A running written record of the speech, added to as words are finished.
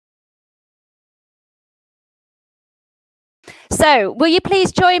So, will you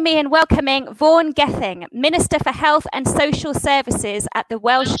please join me in welcoming Vaughan Gething, Minister for Health and Social Services at the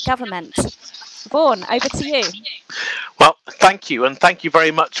Welsh Government. Vaughan, over to you. Well, thank you, and thank you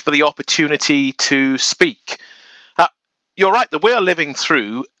very much for the opportunity to speak. You're right that we are living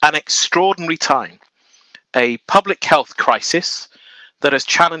through an extraordinary time, a public health crisis that has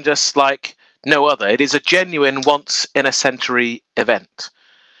challenged us like no other. It is a genuine once-in-a-century event.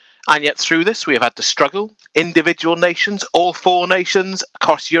 And yet through this, we have had to struggle, individual nations, all four nations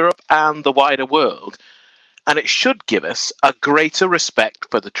across Europe and the wider world. And it should give us a greater respect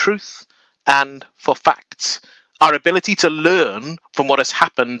for the truth and for facts. Our ability to learn from what has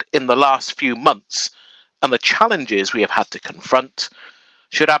happened in the last few months and the challenges we have had to confront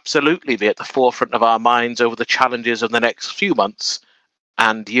should absolutely be at the forefront of our minds over the challenges of the next few months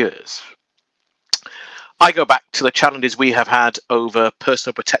and years. I go back to the challenges we have had over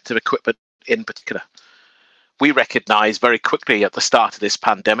personal protective equipment in particular. We recognised very quickly at the start of this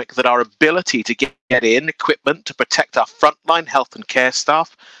pandemic that our ability to get in equipment to protect our frontline health and care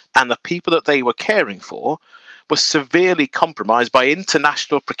staff and the people that they were caring for was severely compromised by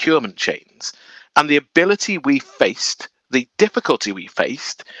international procurement chains, and the ability we faced, the difficulty we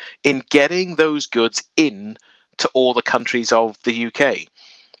faced in getting those goods in to all the countries of the UK.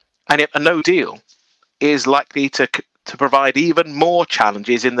 And yet a no deal is likely to provide even more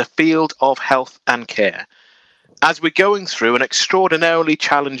challenges in the field of health and care, as we're going through an extraordinarily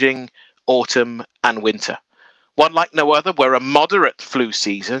challenging autumn and winter. One like no other, where a moderate flu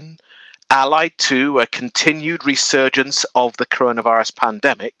season, allied to a continued resurgence of the coronavirus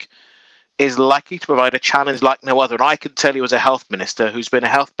pandemic, is likely to provide a challenge like no other. And I can tell you, as a health minister who's been a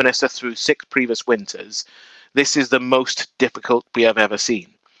health minister through 6 previous winters, this is the most difficult we have ever seen.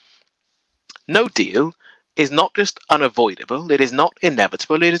 No deal is not just unavoidable, it is not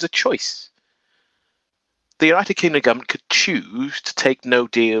inevitable, it is a choice. The United Kingdom government could choose to take no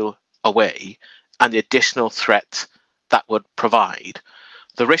deal away and the additional threat that would provide.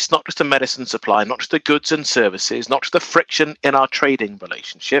 The risk not just to medicine supply, not just to goods and services, not just the friction in our trading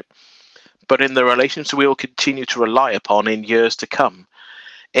relationship, but in the relations we will continue to rely upon in years to come.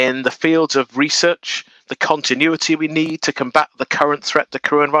 In the fields of research, the continuity we need to combat the current threat to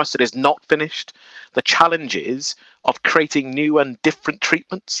coronavirus that is not finished, the challenges of creating new and different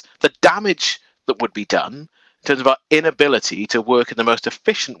treatments, the damage that would be done in terms of our inability to work in the most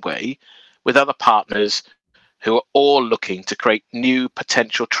efficient way with other partners who are all looking to create new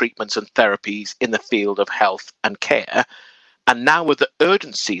potential treatments and therapies in the field of health and care. And now with the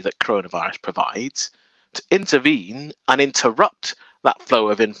urgency that coronavirus provides, to intervene and interrupt that flow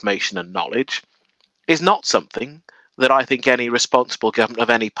of information and knowledge is not something that I think any responsible government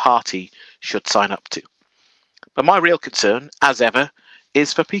of any party should sign up to. But my real concern, as ever,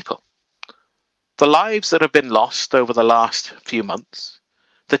 is for people. The lives that have been lost over the last few months,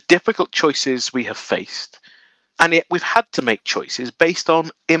 the difficult choices we have faced, and yet we've had to make choices based on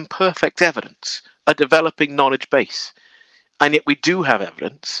imperfect evidence, a developing knowledge base. And yet we do have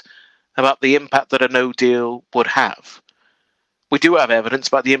evidence about the impact that a no deal would have. We do have evidence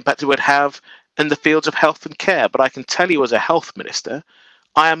about the impact it would have in the fields of health and care. But I can tell you, as a health minister,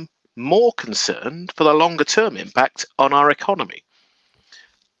 I am more concerned for the longer term impact on our economy.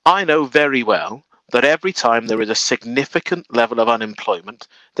 I know very well that every time there is a significant level of unemployment,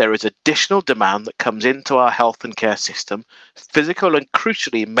 there is additional demand that comes into our health and care system. Physical and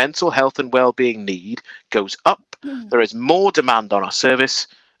crucially mental health and well-being need goes up. There is more demand on our service,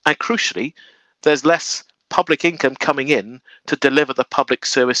 and crucially, there's less public income coming in to deliver the public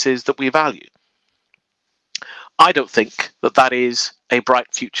services that we value. I don't think that that is a bright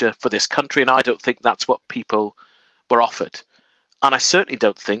future for this country, and I don't think that's what people were offered. And I certainly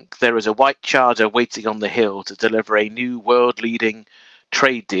don't think there is a white charger waiting on the hill to deliver a new world-leading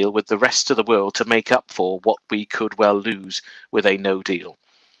trade deal with the rest of the world to make up for what we could well lose with a no deal.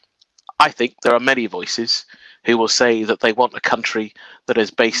 I think there are many voices who will say that they want a country that is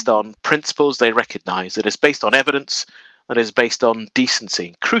based on principles they recognise, that is based on evidence, that is based on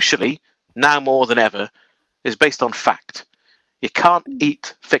decency. Crucially, now more than ever, is based on fact. You can't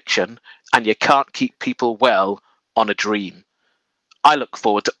eat fiction and you can't keep people well on a dream. I look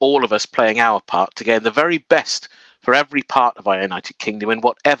forward to all of us playing our part to gain the very best for every part of our United Kingdom in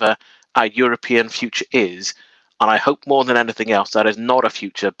whatever our European future is. And I hope more than anything else that is not a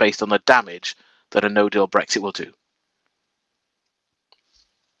future based on the damage that a no deal Brexit will do.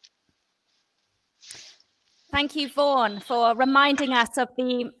 Thank you, Vaughan, for reminding us of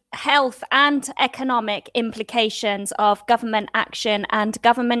the health and economic implications of government action and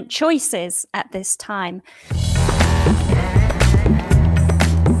government choices at this time.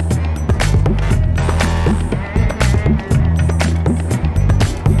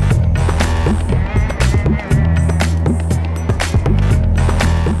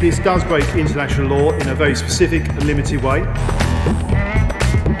 This does break international law in a very specific and limited way.